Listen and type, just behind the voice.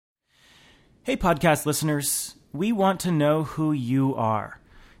Hey, podcast listeners. We want to know who you are.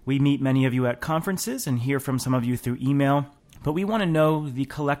 We meet many of you at conferences and hear from some of you through email, but we want to know the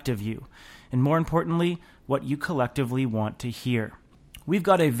collective you, and more importantly, what you collectively want to hear. We've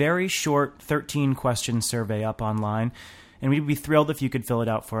got a very short 13-question survey up online, and we'd be thrilled if you could fill it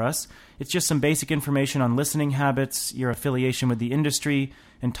out for us. It's just some basic information on listening habits, your affiliation with the industry,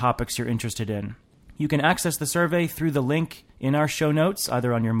 and topics you're interested in. You can access the survey through the link in our show notes,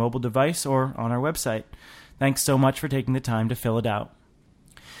 either on your mobile device or on our website. Thanks so much for taking the time to fill it out.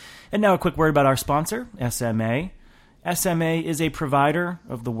 And now a quick word about our sponsor, SMA. SMA is a provider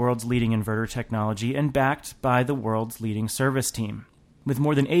of the world's leading inverter technology and backed by the world's leading service team. With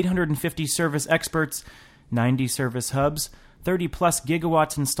more than 850 service experts, 90 service hubs, 30 plus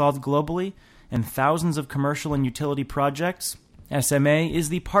gigawatts installed globally, and thousands of commercial and utility projects, SMA is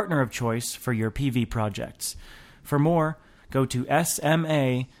the partner of choice for your PV projects. For more, go to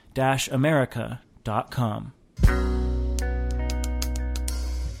sma-america.com.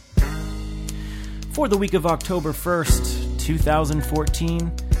 For the week of October 1st,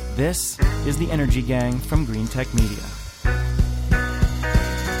 2014, this is the Energy Gang from Green Tech Media.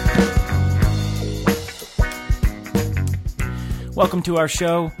 Welcome to our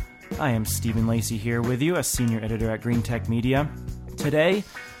show. I am Stephen Lacey here with you, a senior editor at Green Tech Media. Today,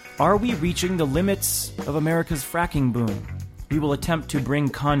 are we reaching the limits of America's fracking boom? We will attempt to bring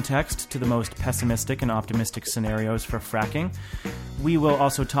context to the most pessimistic and optimistic scenarios for fracking. We will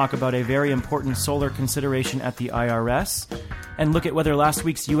also talk about a very important solar consideration at the IRS and look at whether last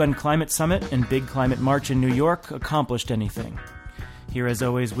week's UN Climate Summit and Big Climate March in New York accomplished anything. Here, as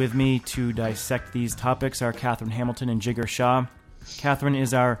always, with me to dissect these topics are Catherine Hamilton and Jigar Shah. Catherine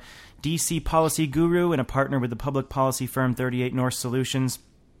is our DC policy guru and a partner with the public policy firm 38 North Solutions.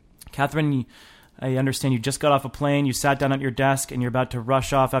 Catherine, I understand you just got off a plane, you sat down at your desk, and you're about to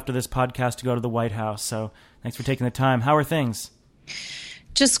rush off after this podcast to go to the White House. So thanks for taking the time. How are things?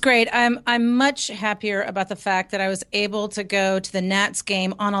 Just great. I'm much happier about the fact that I was able to go to the Nats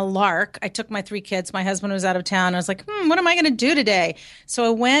game on a lark. I took my 3 kids. My husband was out of town. I was like, what am I going to do today? So I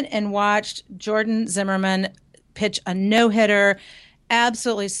went and watched Jordan Zimmerman pitch a no-hitter,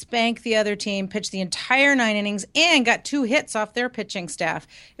 absolutely spanked the other team, pitched the entire 9 innings, and got 2 hits off their pitching staff.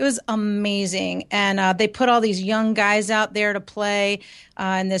 It was amazing. And they put all these young guys out there to play.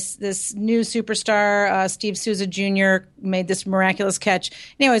 And this new superstar, Steve Souza Jr., made this miraculous catch.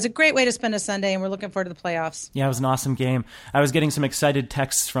 Anyway, it's a great way to spend a Sunday, and we're looking forward to the playoffs. Yeah, it was an awesome game. I was getting some excited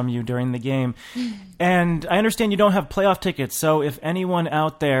texts from you during the game. And I understand you don't have playoff tickets, so if anyone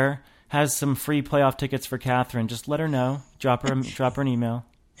out there has some free playoff tickets for Catherine, just let her know. Drop her an email.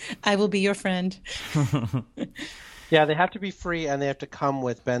 I will be your friend. Yeah, they have to be free, and they have to come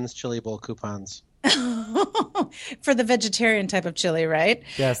with Ben's Chili Bowl coupons. For the vegetarian type of chili, right?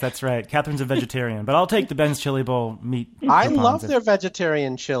 Yes, that's right. Catherine's a vegetarian, but I'll take the Ben's Chili Bowl meat I coupons love their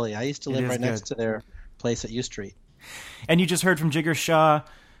vegetarian chili. I used to live right good. next to their place at U Street. And you just heard from Jigar Shah,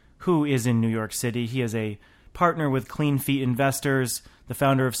 who is in New York City. He is a partner with Clean Feet Investors, the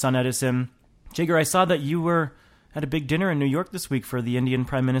founder of Sun Edison. Jigar, I saw that you were at a big dinner in New York this week for the Indian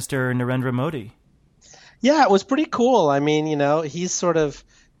Prime Minister Narendra Modi. Yeah, it was pretty cool. I mean, he's sort of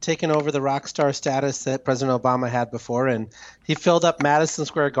taken over the rock star status that President Obama had before, and he filled up Madison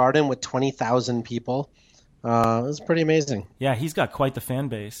Square Garden with 20,000 people. It was pretty amazing. Yeah, he's got quite the fan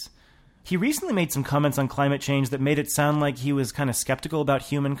base. He recently made some comments on climate change that made it sound like he was kind of skeptical about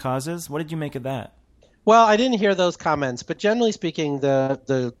human causes. What did you make of that? Well, I didn't hear those comments, but generally speaking,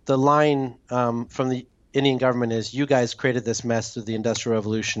 the line from the Indian government is, you guys created this mess through the Industrial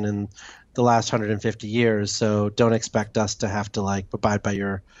Revolution in the last 150 years, so don't expect us to have to abide by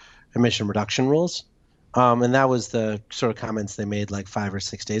your emission reduction rules. And that was the sort of comments they made 5 or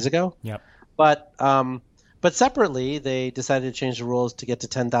 6 days ago. Yep. But separately, they decided to change the rules to get to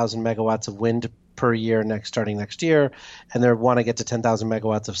 10,000 megawatts of wind per year starting next year, and they want to get to 10,000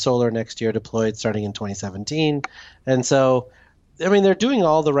 megawatts of solar next year deployed starting in 2017. And so, I mean, they're doing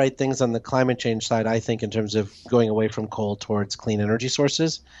all the right things on the climate change side, I think, in terms of going away from coal towards clean energy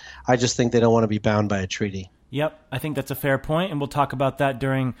sources. I just think they don't want to be bound by a treaty. Yep, I think that's a fair point, and we'll talk about that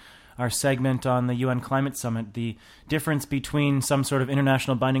during our segment on the UN Climate Summit, the difference between some sort of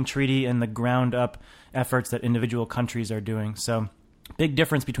international binding treaty and the ground-up efforts that individual countries are doing. So, big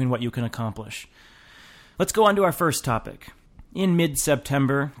difference between what you can accomplish. Let's go on to our first topic. In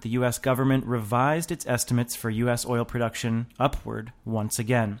mid-September, the U.S. government revised its estimates for U.S. oil production upward once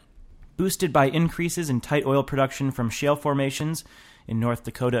again. Boosted by increases in tight oil production from shale formations in North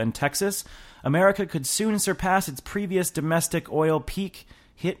Dakota and Texas, America could soon surpass its previous domestic oil peak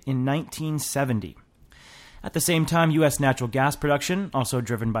hit in 1970. At the same time, U.S. natural gas production, also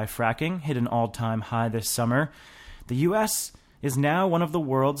driven by fracking, hit an all-time high this summer. The U.S. is now one of the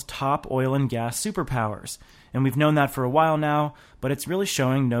world's top oil and gas superpowers, and we've known that for a while now, but it's really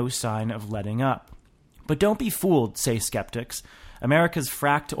showing no sign of letting up. But don't be fooled, say skeptics. America's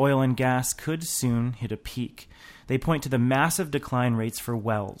fracked oil and gas could soon hit a peak. They point to the massive decline rates for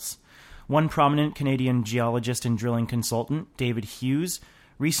wells. One prominent Canadian geologist and drilling consultant, David Hughes,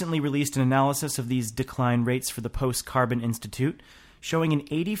 recently released an analysis of these decline rates for the Post-Carbon Institute, showing an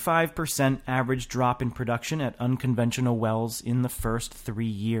 85% average drop in production at unconventional wells in the first 3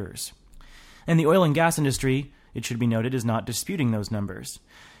 years. And the oil and gas industry, it should be noted, is not disputing those numbers.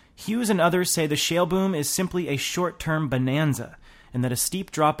 Hughes and others say the shale boom is simply a short-term bonanza, and that a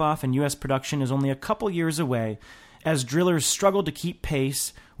steep drop-off in U.S. production is only a couple years away as drillers struggle to keep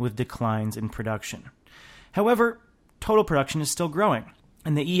pace with declines in production. However, total production is still growing,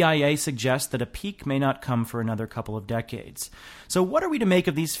 and the EIA suggests that a peak may not come for another couple of decades. So what are we to make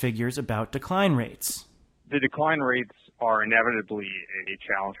of these figures about decline rates? The decline rates are inevitably a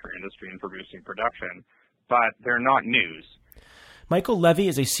challenge for industry in producing production, but they're not news. Michael Levy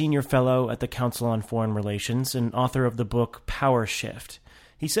is a senior fellow at the Council on Foreign Relations and author of the book Power Shift.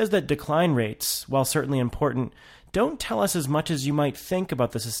 He says that decline rates, while certainly important, don't tell us as much as you might think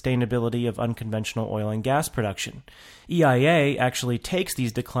about the sustainability of unconventional oil and gas production. EIA actually takes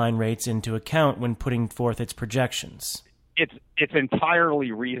these decline rates into account when putting forth its projections. It's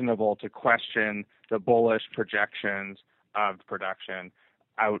entirely reasonable to question the bullish projections of production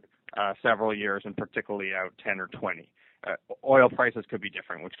out several years, and particularly out 10 or 20. Oil prices could be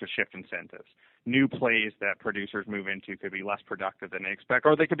different, which could shift incentives. New plays that producers move into could be less productive than they expect,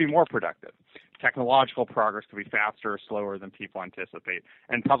 or they could be more productive. Technological progress could be faster or slower than people anticipate,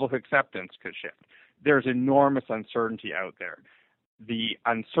 and public acceptance could shift. There's enormous uncertainty out there. The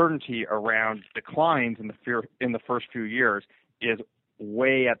uncertainty around declines in the first few years is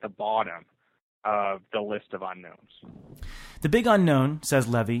way at the bottom of the list of unknowns. The big unknown, says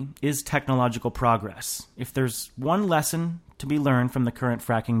Levy, is technological progress. If there's one lesson to be learned from the current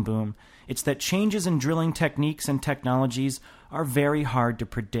fracking boom, it's that changes in drilling techniques and technologies are very hard to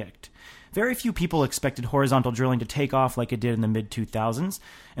predict. Very few people expected horizontal drilling to take off like it did in the mid-2000s,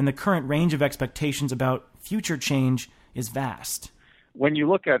 and the current range of expectations about future change is vast. When you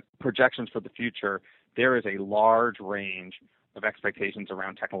look at projections for the future, there is a large range of expectations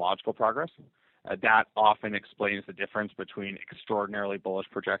around technological progress. That often explains the difference between extraordinarily bullish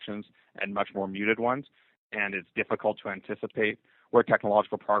projections and much more muted ones, and it's difficult to anticipate where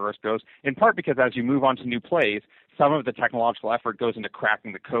technological progress goes, in part because as you move on to new plays, some of the technological effort goes into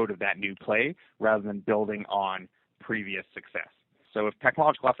cracking the code of that new play rather than building on previous success. So if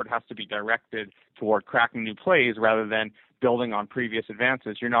technological effort has to be directed toward cracking new plays rather than building on previous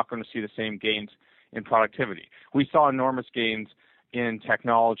advances, you're not going to see the same gains in productivity. We saw enormous gains in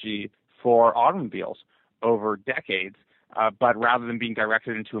technology for automobiles over decades, but rather than being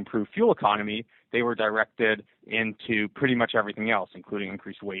directed into improved fuel economy, they were directed into pretty much everything else, including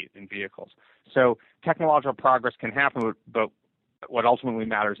increased weight in vehicles. So technological progress can happen, but what ultimately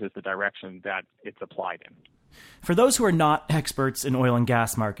matters is the direction that it's applied in. For those who are not experts in oil and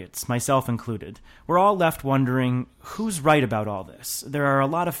gas markets, myself included, we're all left wondering who's right about all this. There are a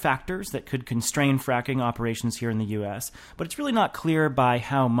lot of factors that could constrain fracking operations here in the U.S., but it's really not clear by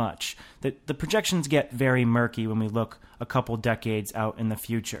how much. The projections get very murky when we look a couple decades out in the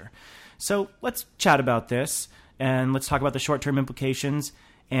future. So let's chat about this, and let's talk about the short-term implications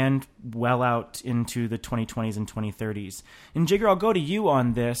and well out into the 2020s and 2030s. And Jigger, I'll go to you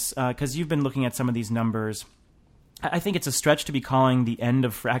on this because you've been looking at some of these numbers. I think it's a stretch to be calling the end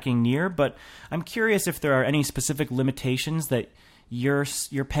of fracking near, but I'm curious if there are any specific limitations that you're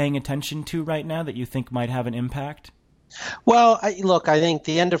paying attention to right now that you think might have an impact. Well, I think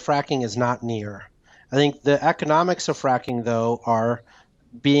the end of fracking is not near. I think the economics of fracking, though, are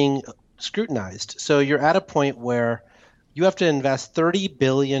being scrutinized. So you're at a point where you have to invest $30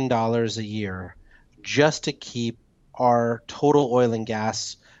 billion a year just to keep our total oil and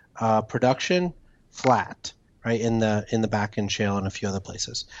gas production flat, right, in the Bakken Shale and a few other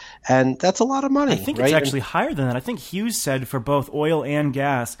places. And that's a lot of money. I think right? It's actually higher than that. I think Hughes said for both oil and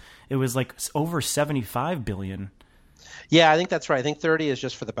gas, it was like over $75 billion. Yeah, I think that's right. I think 30 is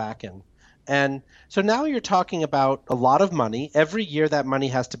just for the Bakken. And so now you're talking about a lot of money. Every year that money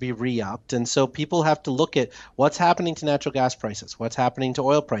has to be re-upped. And so people have to look at what's happening to natural gas prices, what's happening to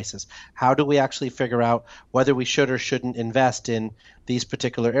oil prices. How do we actually figure out whether we should or shouldn't invest in these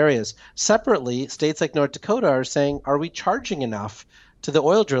particular areas? Separately, states like North Dakota are saying, are we charging enough to the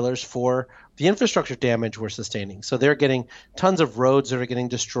oil drillers for the infrastructure damage we're sustaining. So they're getting tons of roads that are getting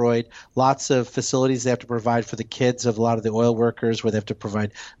destroyed, lots of facilities they have to provide for the kids of a lot of the oil workers, where they have to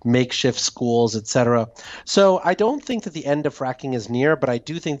provide makeshift schools, et cetera. So I don't think that the end of fracking is near, but I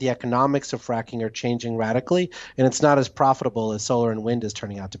do think the economics of fracking are changing radically, and it's not as profitable as solar and wind is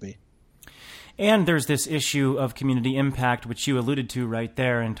turning out to be. And there's this issue of community impact, which you alluded to right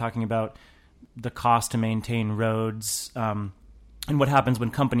there in talking about the cost to maintain roads, and what happens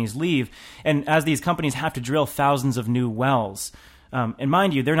when companies leave. And as these companies have to drill thousands of new wells, and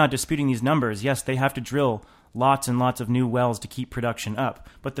mind you, they're not disputing these numbers. Yes, they have to drill lots and lots of new wells to keep production up.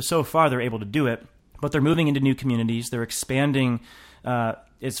 But so far, they're able to do it. But they're moving into new communities. They're expanding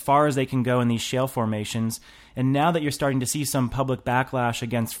as far as they can go in these shale formations. And now that you're starting to see some public backlash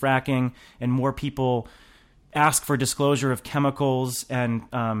against fracking and more people ask for disclosure of chemicals and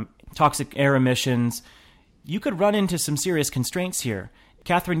toxic air emissions, you could run into some serious constraints here.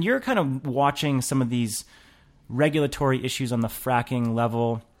 Catherine, you're kind of watching some of these regulatory issues on the fracking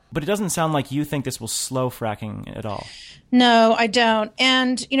level, but it doesn't sound like you think this will slow fracking at all. No, I don't.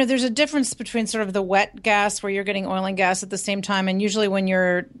 And, there's a difference between sort of the wet gas where you're getting oil and gas at the same time. And usually when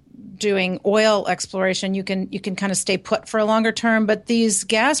you're doing oil exploration, you can kind of stay put for a longer term. But these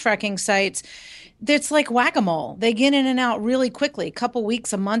gas fracking sites, it's like whack-a-mole. They get in and out really quickly, a couple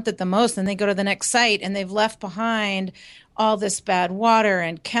weeks, a month at the most, and they go to the next site, and they've left behind all this bad water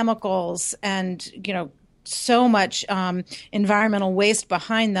and chemicals and, so much environmental waste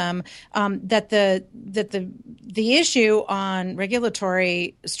behind them that the issue on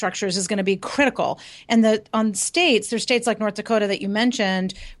regulatory structures is going to be critical. And there's states like North Dakota that you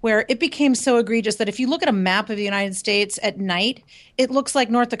mentioned, where it became so egregious that if you look at a map of the United States at night, it looks like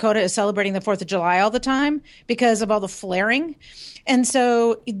North Dakota is celebrating the 4th of July all the time because of all the flaring. And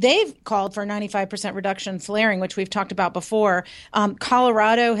so they've called for a 95% reduction in flaring, which we've talked about before.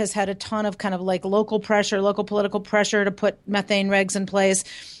 Colorado has had a ton of kind of like local political pressure to put methane regs in place.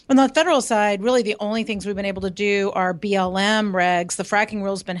 On the federal side, really the only things we've been able to do are BLM regs. The fracking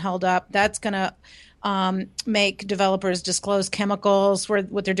rule's been held up. That's going to make developers disclose chemicals,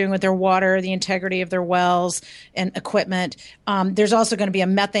 what they're doing with their water, the integrity of their wells and equipment. There's also going to be a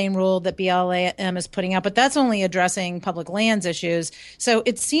methane rule that BLM is putting out, but that's only addressing public lands issues. So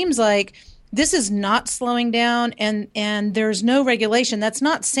it seems like this is not slowing down, and there's no regulation. That's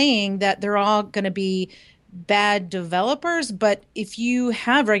not saying that they're all going to be bad developers, but if you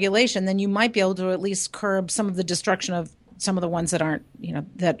have regulation, then you might be able to at least curb some of the destruction of some of the ones that aren't,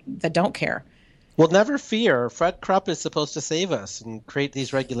 that don't care. Well, never fear. Fred Krupp is supposed to save us and create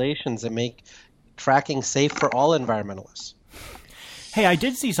these regulations and make fracking safe for all environmentalists. Hey, I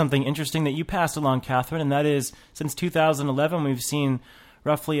did see something interesting that you passed along, Catherine, and that is since 2011, we've seen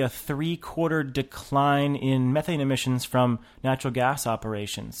roughly a 3/4 decline in methane emissions from natural gas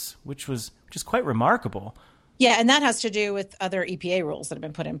operations, which is quite remarkable. Yeah, and that has to do with other EPA rules that have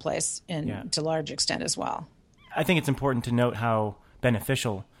been put in place to large extent as well. I think it's important to note how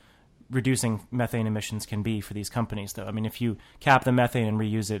beneficial reducing methane emissions can be for these companies, though. I mean, if you cap the methane and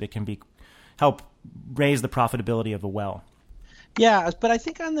reuse it, it can help raise the profitability of a well. Yeah, but I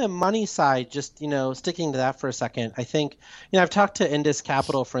think on the money side, just, sticking to that for a second, I think, I've talked to Indus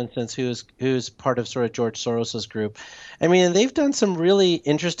Capital, for instance, who's part of sort of George Soros's group. I mean, they've done some really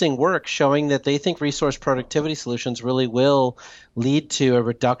interesting work showing that they think resource productivity solutions really will lead to a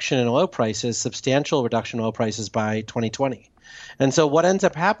reduction in oil prices, substantial reduction in oil prices by 2020. And so what ends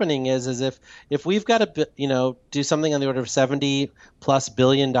up happening is if we've got to do something on the order of $70+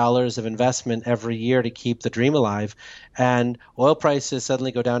 billion of investment every year to keep the dream alive, and oil prices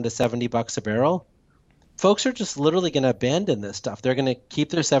suddenly go down to $70 a barrel, folks are just literally going to abandon this stuff. They're going to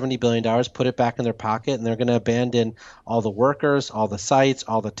keep their $70 billion, put it back in their pocket, and they're going to abandon all the workers, all the sites,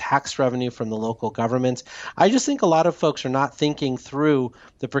 all the tax revenue from the local governments. I just think a lot of folks are not thinking through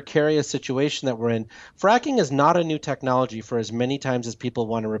the precarious situation that we're in. Fracking is not a new technology for as many times as people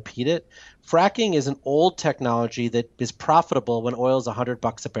want to repeat it. Fracking is an old technology that is profitable when oil is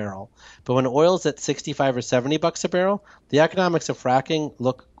 $100 a barrel. But when oil is at $65 or $70 a barrel, the economics of fracking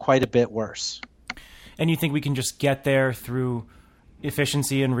look quite a bit worse. And you think we can just get there through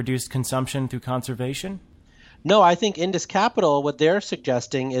efficiency and reduced consumption through conservation? No, I think Indus Capital, what they're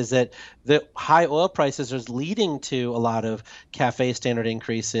suggesting is that the high oil prices are leading to a lot of CAFE standard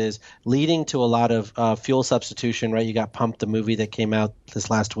increases, leading to a lot of fuel substitution, right? You got Pumped, the movie that came out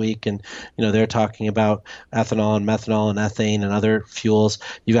this last week, and they're talking about ethanol and methanol and ethane and other fuels.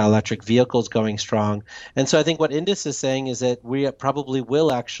 You got electric vehicles going strong. And so I think what Indus is saying is that we probably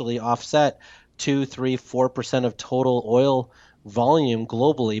will actually offset 2, 3, 4% of total oil volume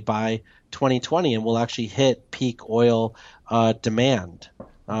globally by 2020, and we'll actually hit peak oil demand.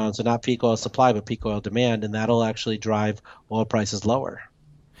 So not peak oil supply, but peak oil demand, and that'll actually drive oil prices lower.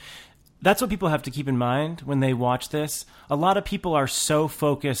 That's what people have to keep in mind when they watch this. A lot of people are so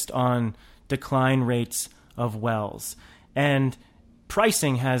focused on decline rates of wells, and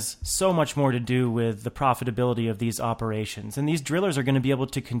pricing has so much more to do with the profitability of these operations. And these drillers are going to be able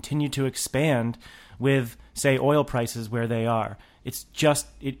to continue to expand with, say, oil prices where they are. It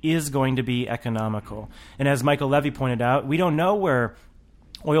is going to be economical. And as Michael Levy pointed out, we don't know where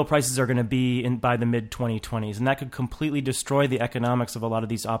oil prices are going to be by the mid-2020s, and that could completely destroy the economics of a lot of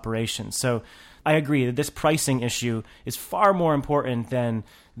these operations. So I agree that this pricing issue is far more important than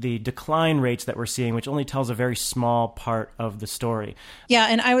the decline rates that we're seeing, which only tells a very small part of the story. Yeah,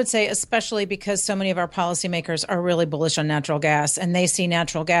 and I would say especially because so many of our policymakers are really bullish on natural gas, and they see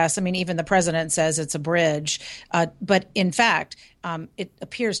natural gas. I mean, even the president says it's a bridge, but in fact, it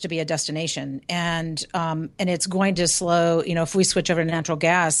appears to be a destination, and it's going to slow. You know, if we switch over to natural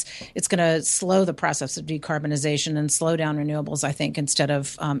gas, it's going to slow the process of decarbonization and slow down renewables, I think, instead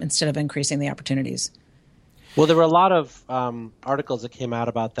of increasing the opportunities. Well, there were a lot of articles that came out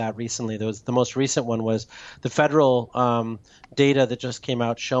about that recently. The most recent one was the federal data that just came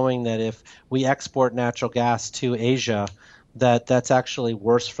out showing that if we export natural gas to Asia, that's actually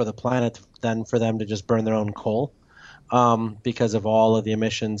worse for the planet than for them to just burn their own coal, because of all of the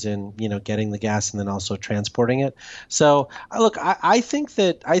emissions in getting the gas and then also transporting it. So look, I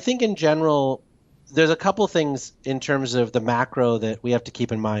think in general, there's a couple things in terms of the macro that we have to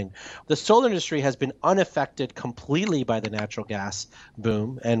keep in mind. The solar industry has been unaffected completely by the natural gas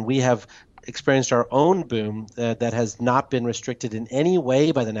boom, and we have experienced our own boom that has not been restricted in any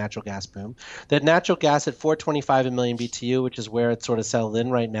way by the natural gas boom. That natural gas at $4.25 a million BTU, which is where it's sort of settled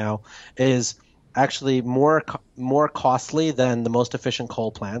in right now, is actually more costly than the most efficient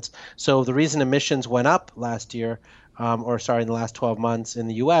coal plants. So the reason emissions went up last year, in the last 12 months in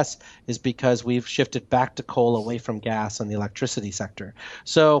the U.S. is because we've shifted back to coal away from gas on the electricity sector.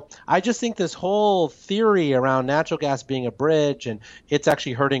 So I just think this whole theory around natural gas being a bridge and it's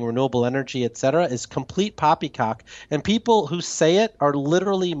actually hurting renewable energy, et cetera, is complete poppycock. And people who say it are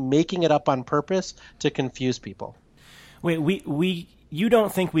literally making it up on purpose to confuse people. Wait, you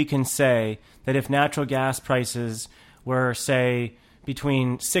don't think we can say that if natural gas prices were, say,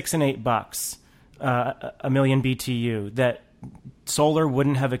 between $6 and $8 a million BTU, that solar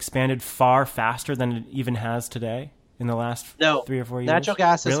wouldn't have expanded far faster than it even has today in the last 3 or 4 years? Natural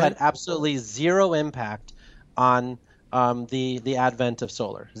gas has had absolutely zero impact on the advent of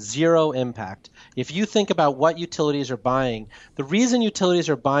solar. Zero impact. If you think about what utilities are buying, the reason utilities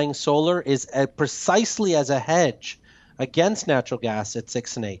are buying solar is precisely as a hedge against natural gas at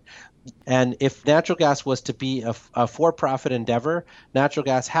 6 and 8. And if natural gas was to be a for-profit endeavor, natural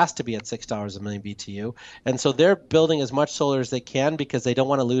gas has to be at $6 a million BTU. And so they're building as much solar as they can because they don't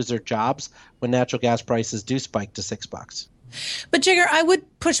want to lose their jobs when natural gas prices do spike to $6. But Jigger, I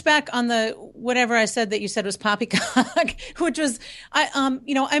would push back on the whatever I said that you said was poppycock, which was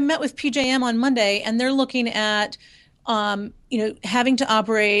I met with PJM on Monday, and they're looking at having to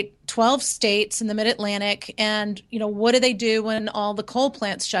operate 12 states in the Mid-Atlantic, and what do they do when all the coal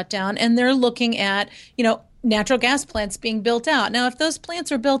plants shut down? And they're looking at natural gas plants being built out. Now, if those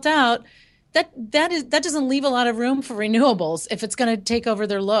plants are built out, that doesn't leave a lot of room for renewables if it's going to take over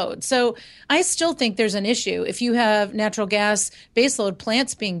their load. So I still think there's an issue. If you have natural gas baseload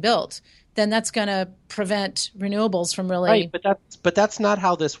plants being built, then that's going to prevent renewables from really. Right, but that's not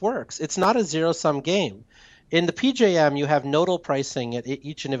how this works. It's not a zero-sum game. In the PJM, you have nodal pricing at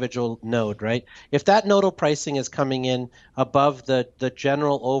each individual node, right? If that nodal pricing is coming in above the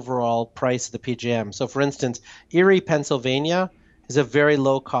general overall price of the PJM. So, for instance, Erie, Pennsylvania is a very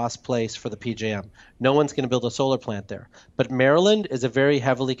low-cost place for the PJM. No one's going to build a solar plant there. But Maryland is a very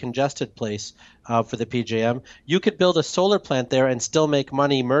heavily congested place for the PJM. You could build a solar plant there and still make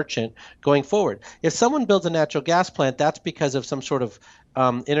money merchant going forward. If someone builds a natural gas plant, that's because of some sort of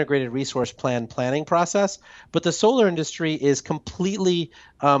integrated resource plan planning process. But the solar industry is completely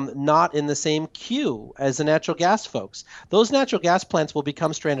not in the same queue as the natural gas folks. Those natural gas plants will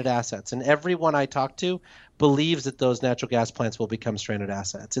become stranded assets. And everyone I talk to believes that those natural gas plants will become stranded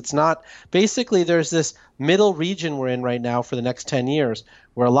assets. It's not – basically there's this middle region we're in right now for the next 10 years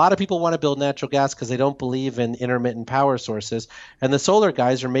where a lot of people want to build natural gas because they don't believe in intermittent power sources. And the solar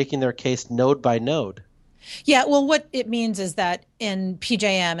guys are making their case node by node. Yeah, well, what it means is that in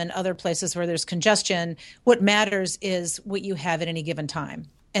PJM and other places where there's congestion, what matters is what you have at any given time.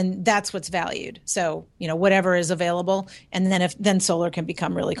 And that's what's valued. So, whatever is available. And then solar can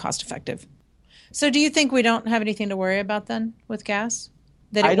become really cost effective. So do you think we don't have anything to worry about then with gas?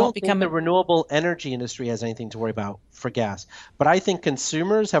 that I it don't won't become think the renewable energy industry has anything to worry about for gas. But I think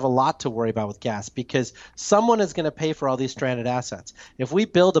consumers have a lot to worry about with gas because someone is going to pay for all these stranded assets. If we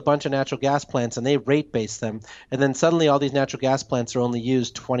build a bunch of natural gas plants and they rate base them, and then suddenly all these natural gas plants are only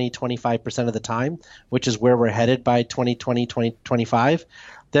used 20-25% of the time, which is where we're headed by 2020, 2025,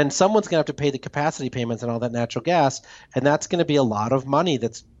 then someone's going to have to pay the capacity payments on all that natural gas, and that's going to be a lot of money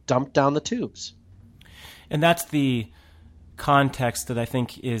that's dumped down the tubes. And that's the context that I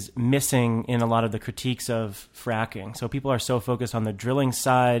think is missing in a lot of the critiques of fracking. So people are so focused on the drilling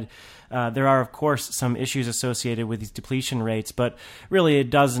side. There are, of course, some issues associated with these depletion rates, but really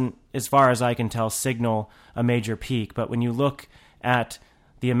it doesn't, as far as I can tell, signal a major peak. But when you look at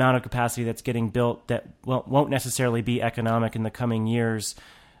the amount of capacity that's getting built that won't necessarily be economic in the coming years,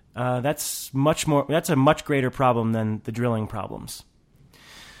 that's a much greater problem than the drilling problems.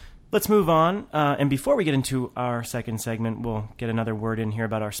 Let's move on. And before we get into our second segment, we'll get another word in here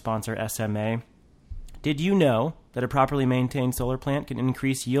about our sponsor, SMA. Did you know that a properly maintained solar plant can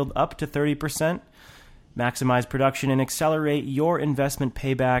increase yield up to 30%, maximize production, and accelerate your investment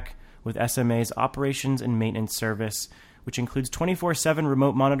payback with SMA's operations and maintenance service, which includes 24/7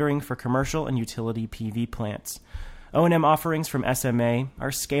 remote monitoring for commercial and utility PV plants? O&M offerings from SMA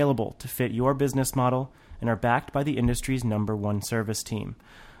are scalable to fit your business model and are backed by the industry's #1 service team.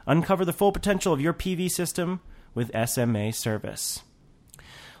 Uncover the full potential of your PV system with SMA service.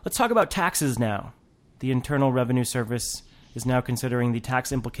 Let's talk about taxes now. The Internal Revenue Service is now considering the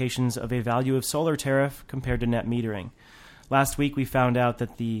tax implications of a value of solar tariff compared to net metering. Last week, we found out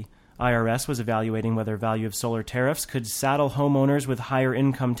that the IRS was evaluating whether value of solar tariffs could saddle homeowners with higher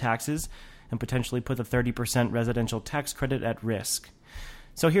income taxes and potentially put the 30% residential tax credit at risk.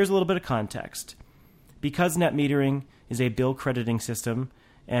 So here's a little bit of context. Because net metering is a bill crediting system,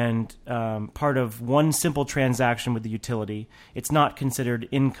 and part of one simple transaction with the utility, it's not considered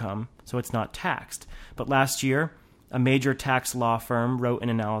income, so it's not taxed. But last year, a major tax law firm wrote an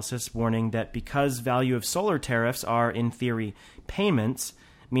analysis warning that because value of solar tariffs are, in theory, payments,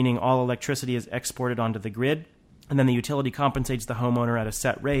 meaning all electricity is exported onto the grid, and then the utility compensates the homeowner at a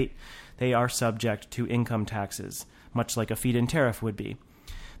set rate, they are subject to income taxes, much like a feed-in tariff would be.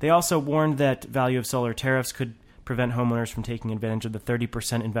 They also warned that value of solar tariffs could prevent homeowners from taking advantage of the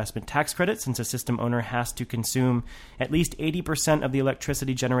 30% investment tax credit, since a system owner has to consume at least 80% of the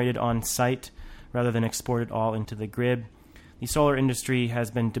electricity generated on site rather than export it all into the grid. The solar industry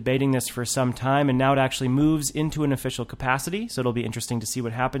has been debating this for some time, and now it actually moves into an official capacity, so it'll be interesting to see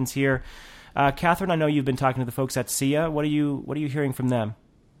what happens here. Catherine, I know you've been talking to the folks at SEIA. What are you hearing from them?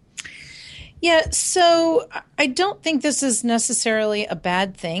 Yeah, so I don't think this is necessarily a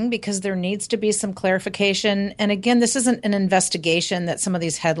bad thing because there needs to be some clarification. And again, this isn't an investigation that some of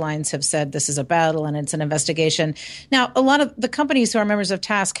these headlines have said this is a battle and it's an investigation. Now, a lot of the companies who are members of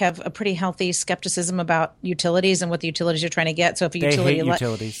TASC have a pretty healthy skepticism about utilities and what the utilities are trying to get. So if a utility hate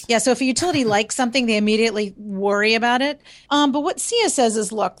utilities. So if a utility likes something, they immediately worry about it. But what SEIA says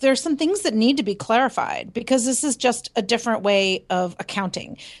is, look, there's some things that need to be clarified because this is just a different way of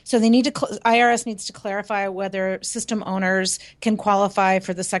accounting. So they need to IRS needs to clarify whether system owners can qualify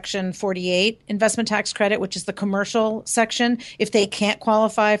for the Section 48 investment tax credit, which is the commercial section, if they can't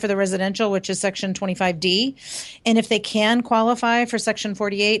qualify for the residential, which is Section 25D. And if they can qualify for Section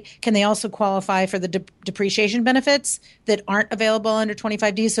 48, can they also qualify for the depreciation benefits that aren't available under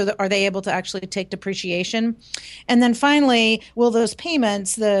 25D? So are they able to actually take depreciation? And then finally, will those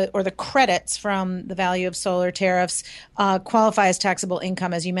payments, the credits from the value of solar tariffs, qualify as taxable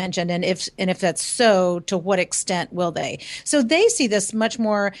income, as you mentioned? And if that's so, to what extent will they? So they see this much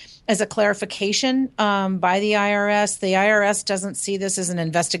more as a clarification by the IRS. The IRS doesn't see this as an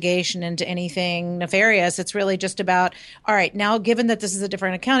investigation into anything nefarious. It's really just about, all right, now given that this is a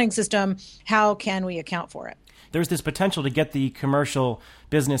different accounting system, how can we account for it? There's this potential to get the commercial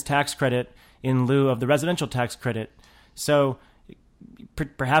business tax credit in lieu of the residential tax credit. So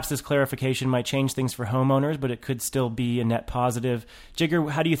perhaps this clarification might change things for homeowners, but it could still be a net positive. Jigger,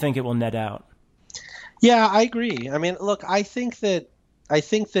 how do you think it will net out? Yeah, I agree. I mean, look, I think that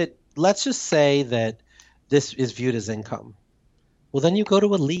let's just say that this is viewed as income. Well, then you go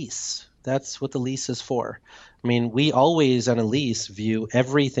to a lease. That's what the lease is for. I mean, we always on a lease view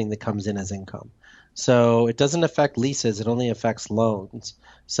everything that comes in as income. So it doesn't affect leases. It only affects loans.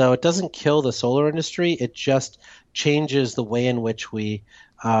 So it doesn't kill the solar industry. It just changes the way in which we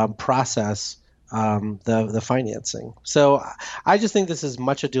process the financing. So I just think this is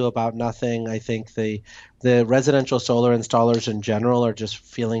much ado about nothing. I think the residential solar installers in general are just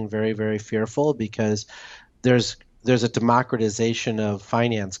feeling very, very fearful because there's a democratization of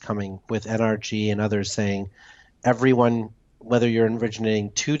finance coming with NRG and others saying everyone whether you're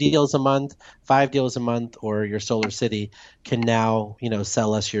originating 2 deals a month, 5 deals a month, or your Solar City can now,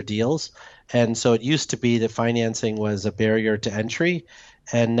 sell us your deals. And so it used to be that financing was a barrier to entry,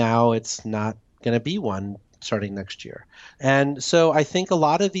 and now it's not going to be one starting next year. And so I think a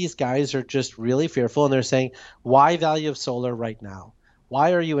lot of these guys are just really fearful, and they're saying, why value of solar right now?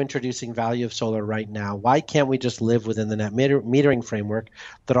 Why are you introducing value of solar right now? Why can't we just live within the net metering framework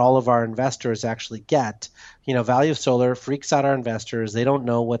that all of our investors actually get? Value of solar freaks out our investors. They don't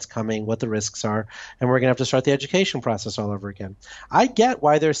know what's coming, what the risks are, and we're going to have to start the education process all over again. I get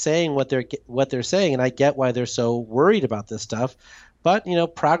why they're saying what they're saying, and I get why they're so worried about this stuff. But,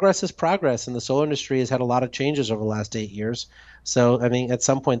 progress is progress, and the solar industry has had a lot of changes over the last 8 years. So, at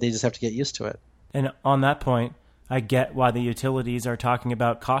some point, they just have to get used to it. And on that point, I get why the utilities are talking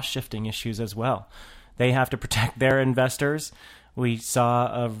about cost-shifting issues as well. They have to protect their investors. We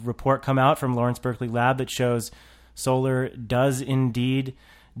saw a report come out from Lawrence Berkeley Lab that shows solar does indeed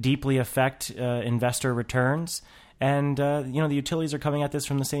deeply affect investor returns. And, the utilities are coming at this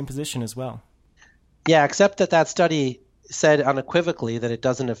from the same position as well. Yeah, except that study said unequivocally that it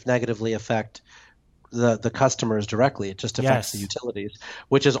doesn't negatively affect the customers directly. It just affects the utilities,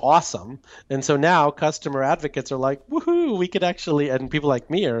 which is awesome. And so now customer advocates are like, woohoo, we could actually, and people like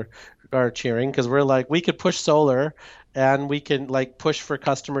me are cheering because we're like, we could push solar and we can push for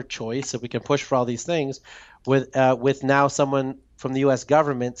customer choice and we can push for all these things with now someone from the U.S.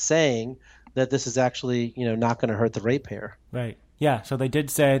 government saying that this is actually, not going to hurt the ratepayer. Right. Yeah. So they did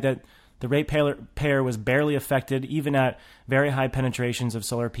say that the ratepayer was barely affected even at very high penetrations of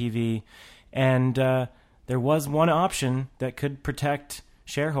solar PV. And there was one option that could protect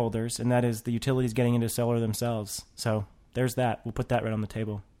shareholders, and that is the utilities getting into solar themselves. So there's that. We'll put that right on the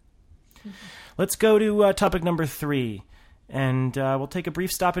table. Mm-hmm. Let's go to topic number 3. And we'll take a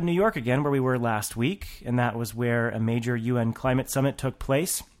brief stop in New York again, where we were last week. And that was where a major UN climate summit took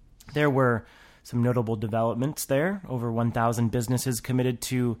place. There were some notable developments there. Over 1,000 businesses committed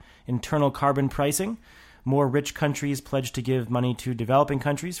to internal carbon pricing. More rich countries pledged to give money to developing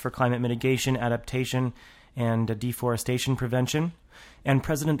countries for climate mitigation, adaptation, and deforestation prevention. And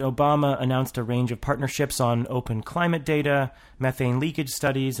President Obama announced a range of partnerships on open climate data, methane leakage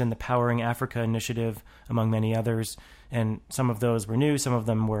studies, and the Powering Africa initiative, among many others. And some of those were new, some of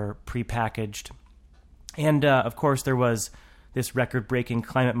them were prepackaged. And, of course, there was this record-breaking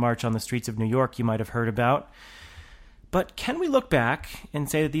climate march on the streets of New York you might have heard about. But can we look back and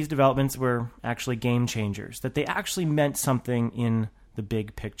say that these developments were actually game changers, that they actually meant something in the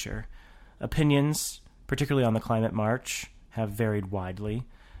big picture? Opinions, particularly on the climate march, have varied widely.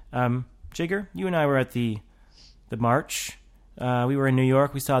 Jigger, you and I were at the march. We were in New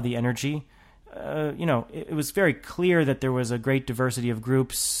York. We saw the energy. It was very clear that there was a great diversity of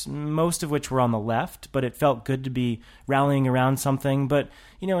groups, most of which were on the left, but it felt good to be rallying around something. But,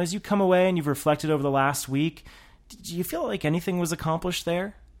 as you come away and you've reflected over the last week, do you feel like anything was accomplished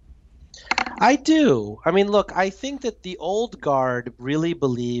there? I do. Look, I think that the old guard really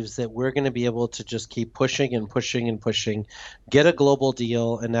believes that we're going to be able to just keep pushing and pushing and pushing, get a global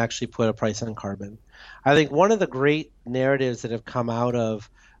deal, and actually put a price on carbon. I think one of the great narratives that have come out of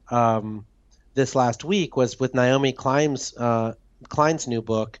this last week was with Naomi Klein's new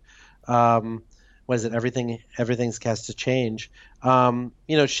book, what is it? Everything's has to change.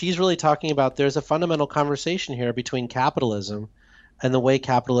 She's really talking about there's a fundamental conversation here between capitalism and the way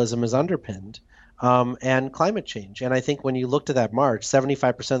capitalism is underpinned and climate change. And I think when you looked at that march,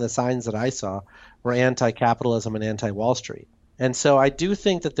 75% of the signs that I saw were anti-capitalism and anti-Wall Street. And so I do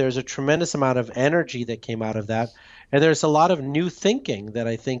think that there's a tremendous amount of energy that came out of that. And there's a lot of new thinking that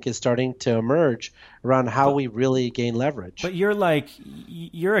I think is starting to emerge around how we really gain leverage. But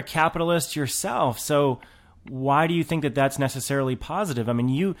you're a capitalist yourself. So why do you think that that's necessarily positive?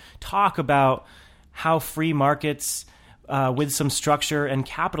 You talk about how free markets with some structure and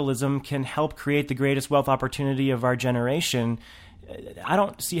capitalism can help create the greatest wealth opportunity of our generation. I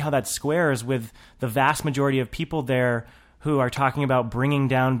don't see how that squares with the vast majority of people there who are talking about bringing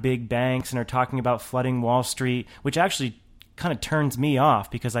down big banks and are talking about flooding Wall Street, which actually kind of turns me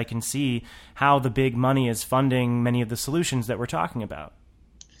off because I can see how the big money is funding many of the solutions that we're talking about.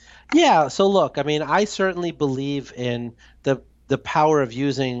 Yeah. So look, I certainly believe in the power of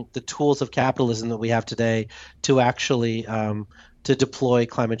using the tools of capitalism that we have today to actually to deploy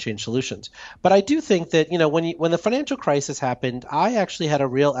climate change solutions. But I do think that, when the financial crisis happened, I actually had a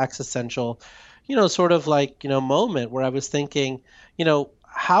real existential moment where I was thinking,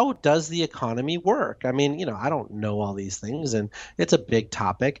 how does the economy work? I don't know all these things and it's a big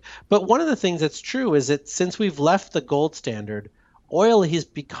topic. But one of the things that's true is that since we've left the gold standard, oil has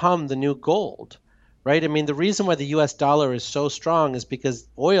become the new gold. right? I mean, the reason why the US dollar is so strong is because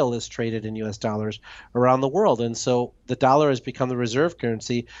oil is traded in US dollars around the world. And so the dollar has become the reserve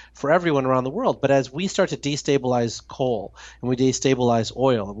currency for everyone around the world. But as we start to destabilize coal and we destabilize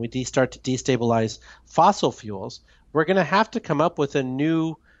oil and we start to destabilize fossil fuels, we're going to have to come up with a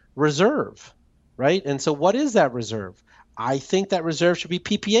new reserve, right? And so what is that reserve? I think that reserve should be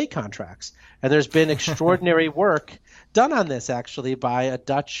PPA contracts. And there's been extraordinary work done on this, actually, by a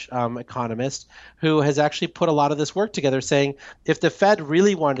Dutch economist who has actually put a lot of this work together, saying if the Fed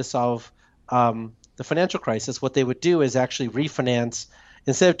really wanted to solve the financial crisis, what they would do is actually refinance,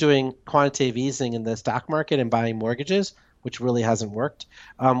 instead of doing quantitative easing in the stock market and buying mortgages, which really hasn't worked,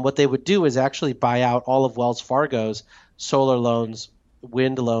 what they would do is actually buy out all of Wells Fargo's solar loans,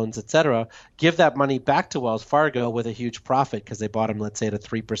 wind loans, et cetera, give that money back to Wells Fargo with a huge profit because they bought them, let's say, at a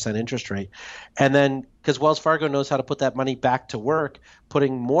 3% interest rate. And then because Wells Fargo knows how to put that money back to work,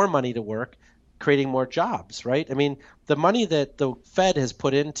 putting more money to work, creating more jobs, right? I mean, the money that the Fed has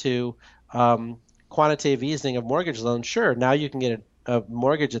put into quantitative easing of mortgage loans, sure, now you can get a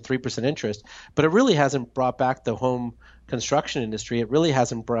mortgage at 3% interest, but it really hasn't brought back the home construction industry. It really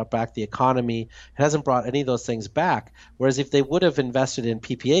hasn't brought back the economy. It hasn't brought any of those things back. Whereas if they would have invested in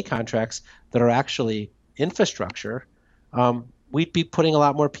PPA contracts that are actually infrastructure, we'd be putting a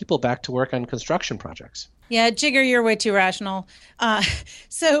lot more people back to work on construction projects. Yeah, Jigger, you're way too rational.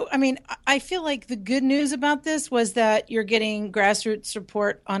 So, I mean, I feel like the good news about this was that you're getting grassroots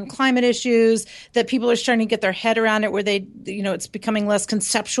support on climate issues, that people are starting to get their head around it, where they, it's becoming less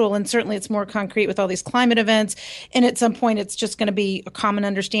conceptual, and certainly it's more concrete with all these climate events. And at some point, it's just going to be a common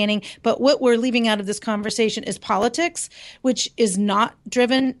understanding. But what we're leaving out of this conversation is politics, which is not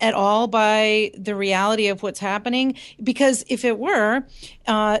driven at all by the reality of what's happening. Because if it were,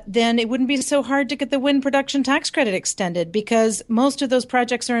 then it wouldn't be so hard to get the wind production tax credit extended, because most of those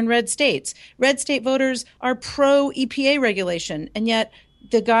projects are in red states. Red state voters are pro EPA regulation, and yet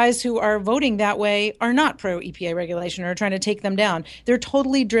the guys who are voting that way are not pro EPA regulation or are trying to take them down. They're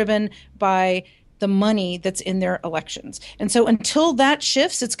totally driven by the money that's in their elections. And so until that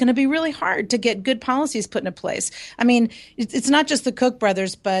shifts, it's going to be really hard to get good policies put into place. I mean, it's not just the Koch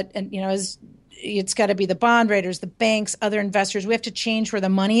brothers, but, as it's got to be the bond raters, the banks, other investors. We have to change where the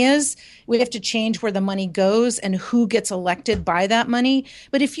money is. We have to change where the money goes and who gets elected by that money.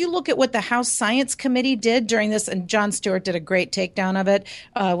 But if you look at what the House Science Committee did during this, and Jon Stewart did a great takedown of it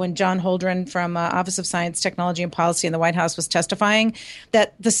when John Holdren from Office of Science, Technology, and Policy in the White House was testifying,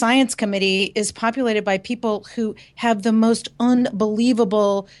 that the Science Committee is populated by people who have the most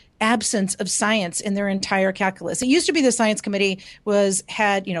unbelievable absence of science in their entire calculus. It used to be the Science Committee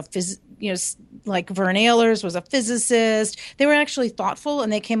had like Vern Ehlers was a physicist. They were actually thoughtful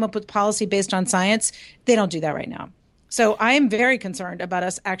and they came up with policy based on science. They don't do that right now. So I am very concerned about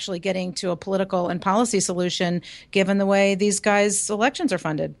us actually getting to a political and policy solution given the way these guys' elections are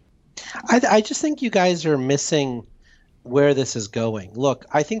funded. I just think you guys are missing where this is going. Look,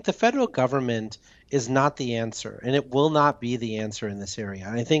 I think the federal government is not the answer, and it will not be the answer in this area.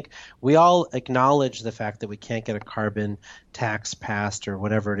 And I think we all acknowledge the fact that we can't get a carbon tax passed or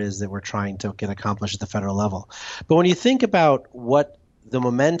whatever it is that we're trying to get accomplished at the federal level. But when you think about what the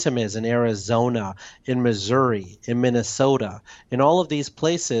momentum is in Arizona, in Missouri, in Minnesota, in all of these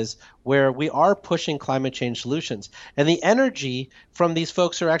places where we are pushing climate change solutions, and the energy from these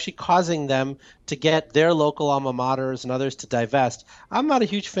folks are actually causing them to get their local alma maters and others to divest. I'm not a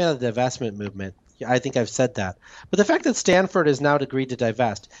huge fan of the divestment movement. I think I've said that. But the fact that Stanford has now agreed to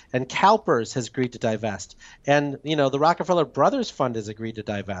divest, and CalPERS has agreed to divest, and the Rockefeller Brothers Fund has agreed to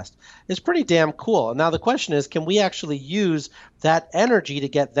divest is pretty damn cool. Now the question is, can we actually use that energy to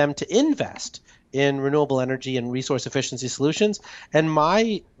get them to invest in renewable energy and resource efficiency solutions? And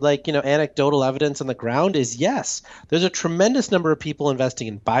my anecdotal evidence on the ground is yes. There's a tremendous number of people investing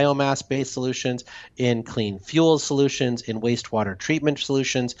in biomass-based solutions, in clean fuel solutions, in wastewater treatment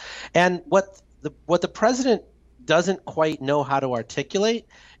solutions. And what the president doesn't quite know how to articulate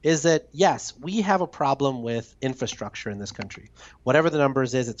is that, yes, we have a problem with infrastructure in this country. Whatever the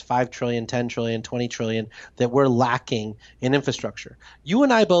numbers is, it's 5 trillion, 10 trillion, 20 trillion that we're lacking in infrastructure. You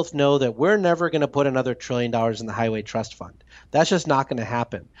and I both know that we're never going to put another $1 trillion in the Highway Trust Fund. That's just not going to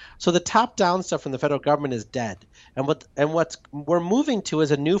happen. So the top-down stuff from the federal government is dead. And what we're moving to is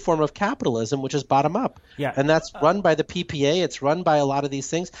a new form of capitalism, which is bottom-up. Yeah. And that's run by the PPA. It's run by a lot of these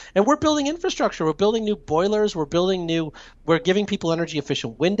things. And we're building infrastructure. We're building new boilers. We're giving people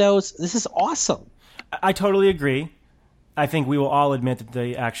energy-efficient windows. This is awesome. I totally agree. I think we will all admit that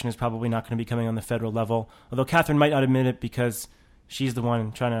the action is probably not going to be coming on the federal level, although Catherine might not admit it because she's the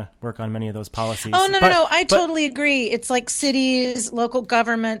one trying to work on many of those policies. Oh, no. I totally agree. It's like cities, local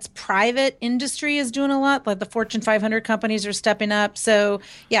governments, private industry is doing a lot. Like the Fortune 500 companies are stepping up. So,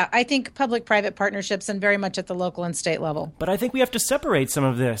 yeah, I think public-private partnerships and very much at the local and state level. But I think we have to separate some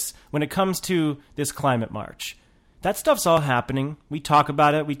of this when it comes to this climate march. That stuff's all happening. We talk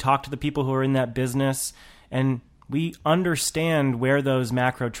about it. We talk to the people who are in that business, and we understand where those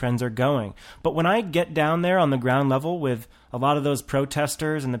macro trends are going. But when I get down there on the ground level with a lot of those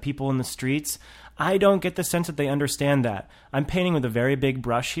protesters and the people in the streets, I don't get the sense that they understand that. I'm painting with a very big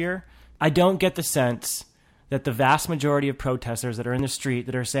brush here. I don't get the sense that the vast majority of protesters that are in the street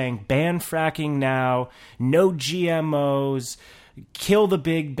that are saying, ban fracking now, no GMOs, kill the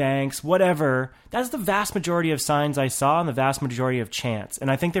big banks, whatever, that's the vast majority of signs I saw and the vast majority of chants. And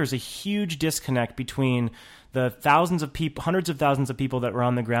I think there's a huge disconnect between the thousands of people, hundreds of thousands of people that were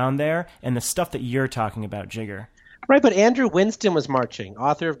on the ground there and the stuff that you're talking about, Jigger. Right, but Andrew Winston was marching,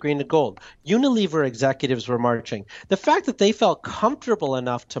 author of Green to Gold. Unilever executives were marching. The fact that they felt comfortable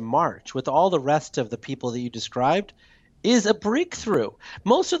enough to march with all the rest of the people that you described is a breakthrough.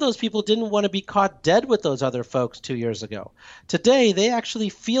 Most of those people didn't want to be caught dead with those other folks 2 years ago. Today, they actually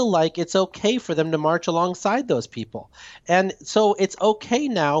feel like it's okay for them to march alongside those people. And so it's okay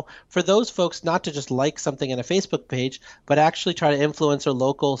now for those folks not to just like something on a Facebook page, but actually try to influence their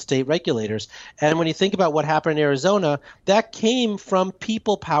local state regulators. And when you think about what happened in Arizona, that came from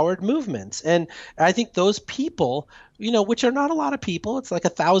people-powered movements. And I think those people, which are not a lot of people. It's like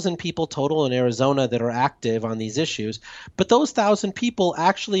 1,000 people total in Arizona that are active on these issues. But those 1,000 people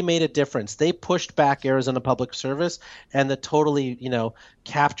actually made a difference. They pushed back Arizona Public Service and the totally,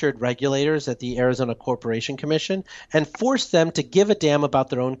 captured regulators at the Arizona Corporation Commission and forced them to give a damn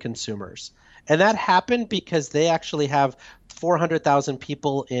about their own consumers. And that happened because they actually have 400,000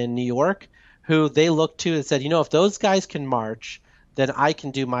 people in New York who they looked to and said, if those guys can march, then I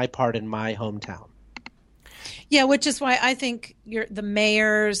can do my part in my hometown. Yeah, which is why I think the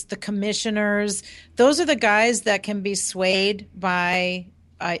mayors, the commissioners, those are the guys that can be swayed by,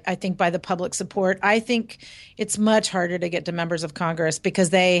 I think, by the public support. I think it's much harder to get to members of Congress because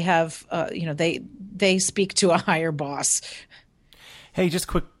they have, they speak to a higher boss. Hey, just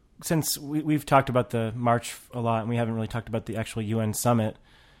quick, since we've talked about the march a lot and we haven't really talked about the actual UN summit,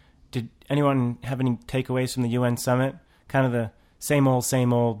 did anyone have any takeaways from the UN summit? Kind of the same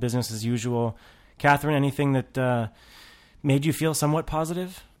old business as usual. Catherine, anything that made you feel somewhat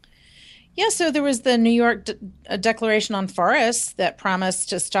positive? Yeah, so there was the New York Declaration on Forests that promised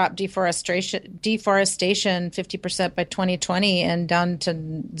to stop deforestation 50% by 2020 and down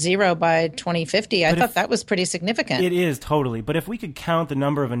to zero by 2050. I thought that was pretty significant. It is, totally. But if we could count the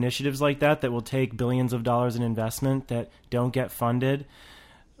number of initiatives like that will take billions of dollars in investment that don't get funded,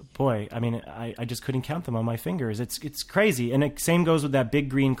 boy, I mean, I just couldn't count them on my fingers. It's crazy. And same goes with that big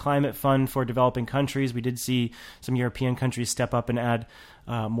green climate fund for developing countries. We did see some European countries step up and add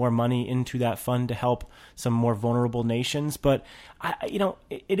more money into that fund to help some more vulnerable nations. But,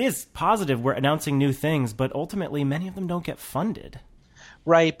 it is positive. We're announcing new things, but ultimately many of them don't get funded.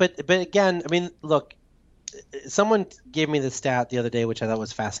 Right. But again, I mean, look, someone gave me the stat the other day, which I thought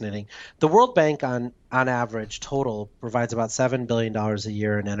was fascinating. The World Bank on average total provides about $7 billion a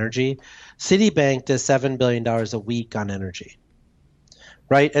year in energy. Citibank does $7 billion a week on energy.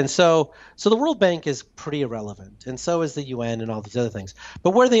 Right. And so the World Bank is pretty irrelevant. And so is the UN and all these other things.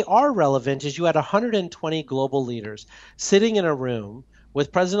 But where they are relevant is you had 120 global leaders sitting in a room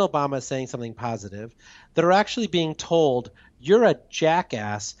with President Obama saying something positive that are actually being told, you're a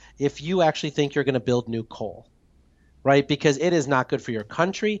jackass if you actually think you're going to build new coal, right? Because it is not good for your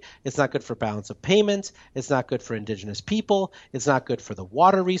country. It's not good for balance of payments. It's not good for indigenous people. It's not good for the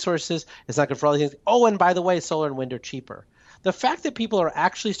water resources. It's not good for all these things. Oh, and by the way, solar and wind are cheaper. The fact that people are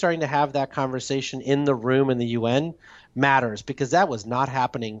actually starting to have that conversation in the room in the UN matters because that was not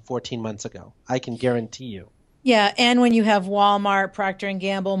happening 14 months ago. I can guarantee you. Yeah, and when you have Walmart, Procter &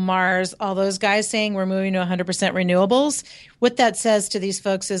 Gamble, Mars, all those guys saying we're moving to 100% renewables, what that says to these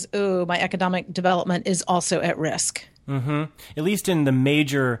folks is, ooh, my economic development is also at risk. Mm-hmm. At least in the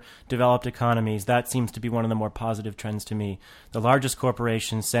major developed economies, that seems to be one of the more positive trends to me. The largest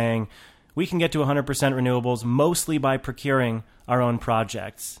corporations saying we can get to 100% renewables mostly by procuring our own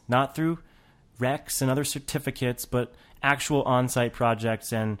projects, not through RECs and other certificates, but actual on-site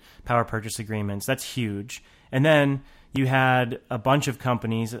projects and power purchase agreements. That's huge. And then you had a bunch of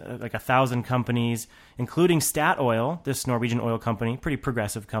companies, like 1,000 companies, including Statoil, this Norwegian oil company, pretty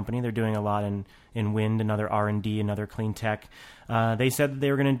progressive company. They're doing a lot in wind and other R&D and other clean tech. They said that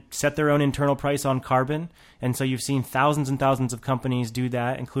they were going to set their own internal price on carbon. And so you've seen thousands and thousands of companies do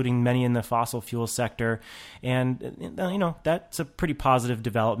that, including many in the fossil fuel sector. And, that's a pretty positive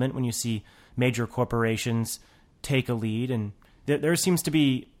development when you see major corporations take a lead. And there seems to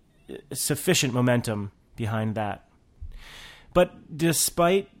be sufficient momentum behind that. But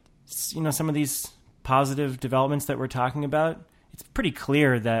despite, some of these positive developments that we're talking about, it's pretty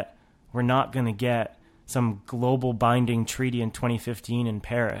clear that we're not going to get some global binding treaty in 2015 in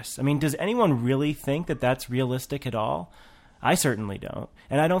Paris. I mean, does anyone really think that that's realistic at all? I certainly don't.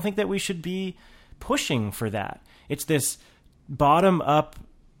 And I don't think that we should be pushing for that. It's this bottom-up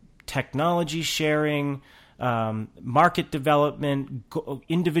technology sharing, market development,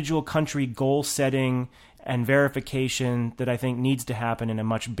 individual country goal setting, and verification that I think needs to happen in a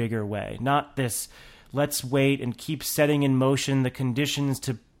much bigger way. Not this, let's wait and keep setting in motion the conditions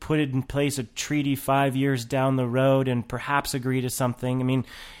to put in place a treaty 5 years down the road and perhaps agree to something. I mean,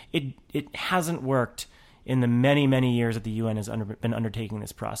 it hasn't worked in the many, many years that the UN has been undertaking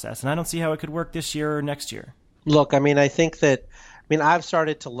this process. And I don't see how it could work this year or next year. Look, I've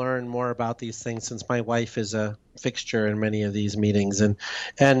started to learn more about these things since my wife is a fixture in many of these meetings. And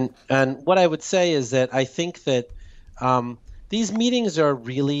what I would say is that I think that these meetings are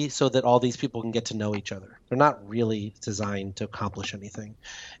really so that all these people can get to know each other. They're not really designed to accomplish anything.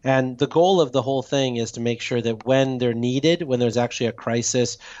 And the goal of the whole thing is to make sure that when they're needed, when there's actually a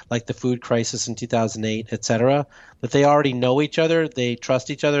crisis like the food crisis in 2008, et cetera, that they already know each other, they trust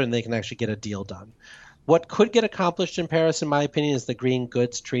each other, and they can actually get a deal done. What could get accomplished in Paris, in my opinion, is the Green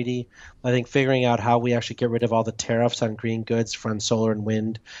Goods Treaty. I think figuring out how we actually get rid of all the tariffs on green goods from solar and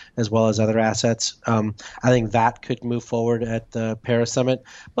wind, as well as other assets. I think that could move forward at the Paris summit.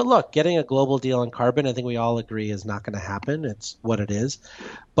 But look, getting a global deal on carbon, I think we all agree is not going to happen. It's what it is.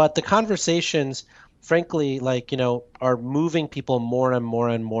 But the conversations, frankly, are moving people more and more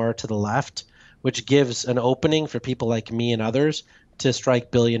and more to the left, which gives an opening for people like me and others to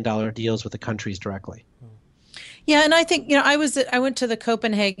strike billion-dollar deals with the countries directly. Yeah, and I think, I went to the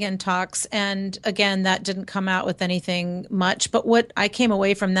Copenhagen talks, and again, that didn't come out with anything much. But what I came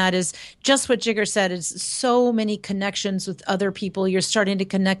away from that is just what Jigger said, is so many connections with other people. You're starting to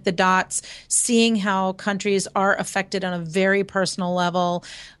connect the dots, seeing how countries are affected on a very personal level.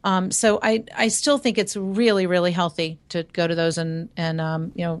 So I still think it's really, really healthy to go to those and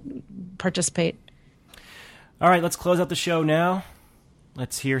participate. All right, let's close out the show now.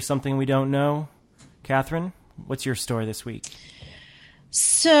 Let's hear something we don't know. Catherine, what's your story this week?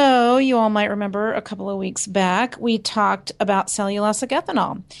 So you all might remember a couple of weeks back, we talked about cellulosic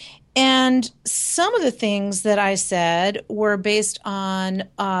ethanol. And some of the things that I said were based on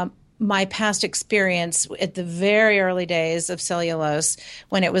my past experience at the very early days of cellulose,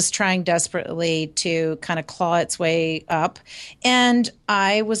 when it was trying desperately to kind of claw its way up. And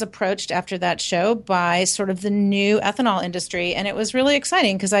I was approached after that show by sort of the new ethanol industry. And it was really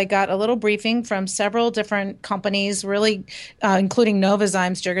exciting because I got a little briefing from several different companies, really including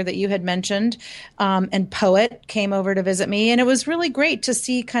Novozymes, Jigger, that you had mentioned, and Poet came over to visit me. And it was really great to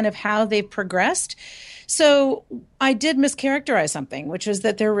see kind of how they've progressed. So I did mischaracterize something, which is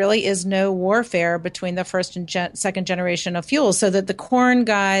that there really is no warfare between the first and second generation of fuels, so that the corn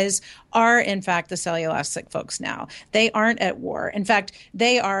guys are, in fact, the cellulosic folks now. They aren't at war. In fact,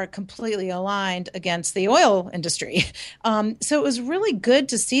 they are completely aligned against the oil industry. So it was really good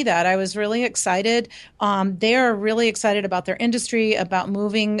to see that. I was really excited. They are really excited about their industry, about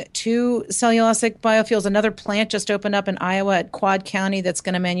moving to cellulosic biofuels. Another plant just opened up in Iowa at Quad County that's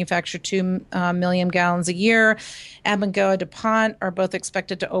going to manufacture 2 million gallons a year. Abengoa, DuPont are both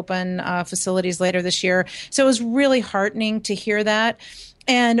expected to open facilities later this year. So it was really heartening to hear that.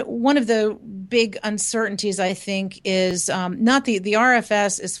 And one of the big uncertainties, I think, is not the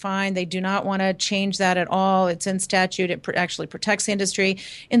RFS is fine. They do not want to change that at all. It's in statute. It actually protects the industry.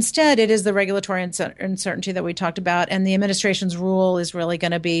 Instead, it is the regulatory uncertainty that we talked about, and the administration's rule is really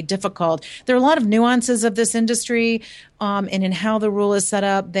going to be difficult. There are a lot of nuances of this industry, and in how the rule is set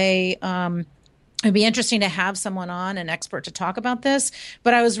up. It'd be interesting to have someone on, an expert, to talk about this.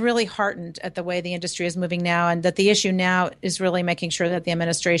 But I was really heartened at the way the industry is moving now, and that the issue now is really making sure that the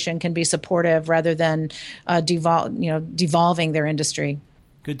administration can be supportive rather than devolving their industry.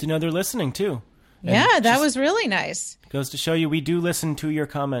 Good to know they're listening, too. And yeah, that was really nice. Goes to show you we do listen to your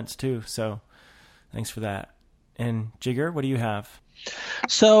comments, too. So thanks for that. And Jigger, what do you have?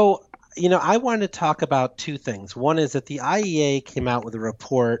 So I wanted to talk about two things. One is that the IEA came out with a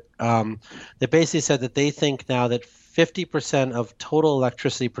report that basically said that they think now that 50% of total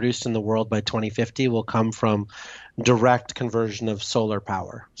electricity produced in the world by 2050 will come from direct conversion of solar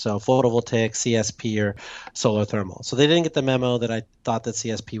power. So photovoltaic, CSP, or solar thermal. So they didn't get the memo that I thought that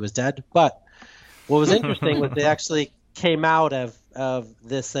CSP was dead. But what was interesting was they actually came out of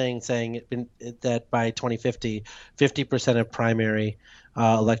this thing saying that by 2050, 50% of primary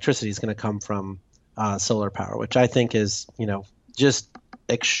electricity is going to come from solar power, which I think is, just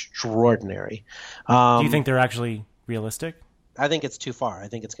extraordinary. Do you think they're actually realistic? I think it's too far. I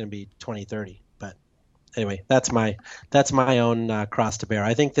think it's going to be 2030. But anyway, that's my own cross to bear.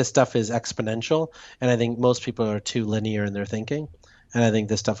 I think this stuff is exponential, and I think most people are too linear in their thinking. And I think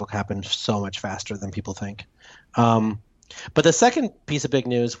this stuff will happen so much faster than people think. But the second piece of big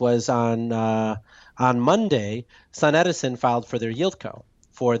news was on Monday, SunEdison filed for their YieldCo,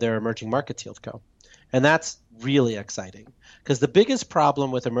 for their emerging markets YieldCo. And that's really exciting because the biggest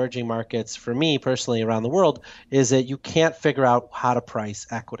problem with emerging markets for me personally around the world is that you can't figure out how to price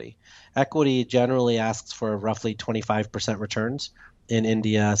equity. Equity generally asks for roughly 25% returns in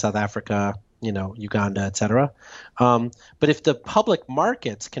India, South Africa, Uganda, et cetera. But if the public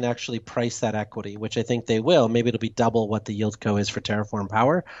markets can actually price that equity, which I think they will, maybe it'll be double what the YieldCo is for Terraform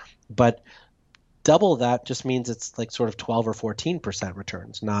Power, but double that just means it's like sort of 12 or 14%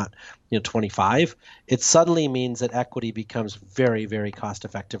 returns, not 25. It suddenly means that equity becomes very, very cost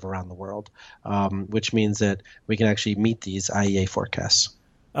effective around the world, which means that we can actually meet these IEA forecasts.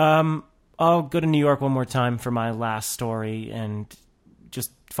 I'll go to New York one more time for my last story and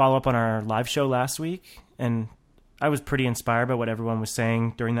just follow up on our live show last week. And I was pretty inspired by what everyone was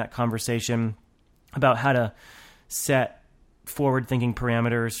saying during that conversation about how to set forward-thinking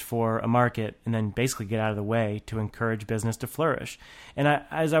parameters for a market and then basically get out of the way to encourage business to flourish. And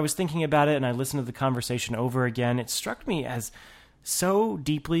as I was thinking about it and I listened to the conversation over again, it struck me as so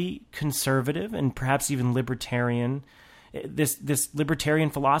deeply conservative and perhaps even libertarian, this libertarian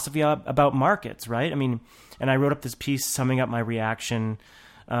philosophy about markets, right? I mean, and I wrote up this piece summing up my reaction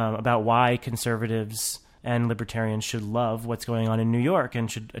about why conservatives and libertarians should love what's going on in New York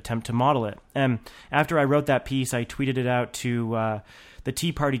and should attempt to model it. And after I wrote that piece, I tweeted it out to the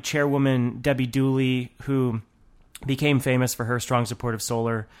Tea Party chairwoman, Debbie Dooley, who became famous for her strong support of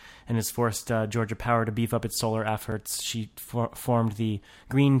solar and has forced Georgia Power to beef up its solar efforts. She formed the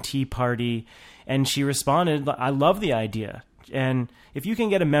Green Tea Party, and she responded, "I love the idea. And if you can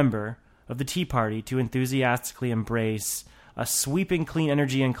get a member of the Tea Party to enthusiastically embrace a sweeping clean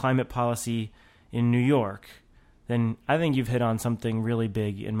energy and climate policy in New York, then I think you've hit on something really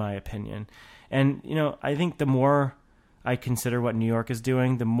big, in my opinion." And, I think the more I consider what New York is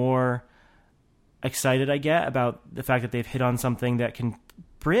doing, the more excited I get about the fact that they've hit on something that can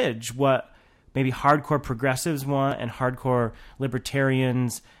bridge what maybe hardcore progressives want and hardcore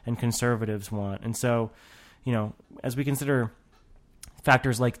libertarians and conservatives want. And so, as we consider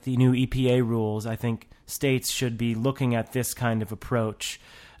factors like the new EPA rules, I think states should be looking at this kind of approach.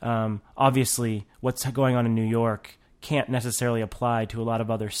 Obviously, what's going on in New York can't necessarily apply to a lot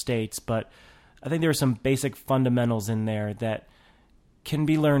of other states, but I think there are some basic fundamentals in there that can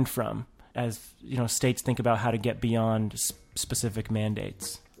be learned from as states think about how to get beyond specific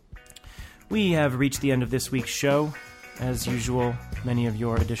mandates. We have reached the end of this week's show. As usual, many of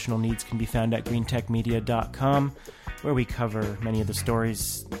your additional needs can be found at greentechmedia.com, where we cover many of the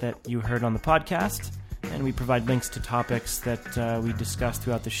stories that you heard on the podcast, and we provide links to topics that we discuss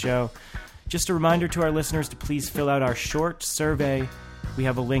throughout the show. Just a reminder to our listeners to please fill out our short survey. We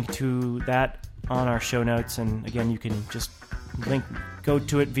have a link to that on our show notes, and again, you can just go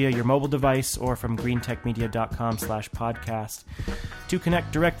to it via your mobile device or from greentechmedia.com/podcast. To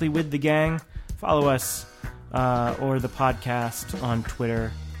connect directly with the gang, follow us or the podcast on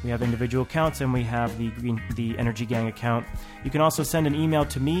Twitter. We have individual accounts, and we have the Energy Gang account. You can also send an email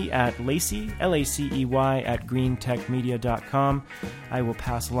to me at Lacey, Lacey, at greentechmedia.com. I will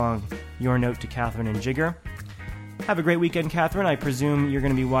pass along your note to Catherine and Jigger. Have a great weekend, Catherine. I presume you're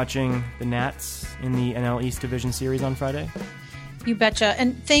going to be watching the Nats in the NL East Division Series on Friday? You betcha.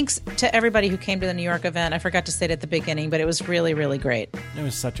 And thanks to everybody who came to the New York event. I forgot to say it at the beginning, but it was really, really great. It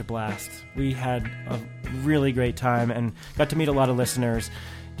was such a blast. We had a really great time and got to meet a lot of listeners.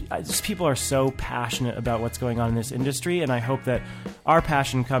 People are so passionate about what's going on in this industry, and I hope that our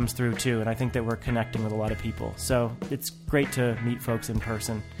passion comes through too, and I think that we're connecting with a lot of people. So it's great to meet folks in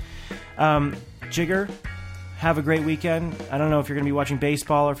person. Jigger, have a great weekend. I don't know if you're going to be watching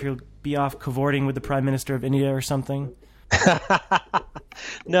baseball or if you'll be off cavorting with the Prime Minister of India or something.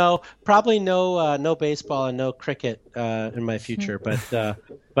 No, probably no baseball and no cricket in my future,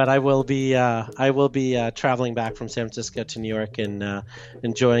 but I will be traveling back from San Francisco to New York and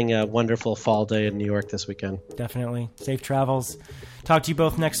enjoying a wonderful fall day in New York this weekend. Definitely. Safe travels. Talk to you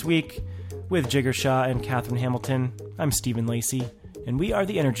both next week with Jigger Shah and Catherine Hamilton. I'm Stephen Lacey, and we are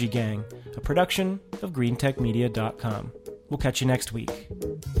the Energy Gang, a production of greentechmedia.com. We'll catch you next week.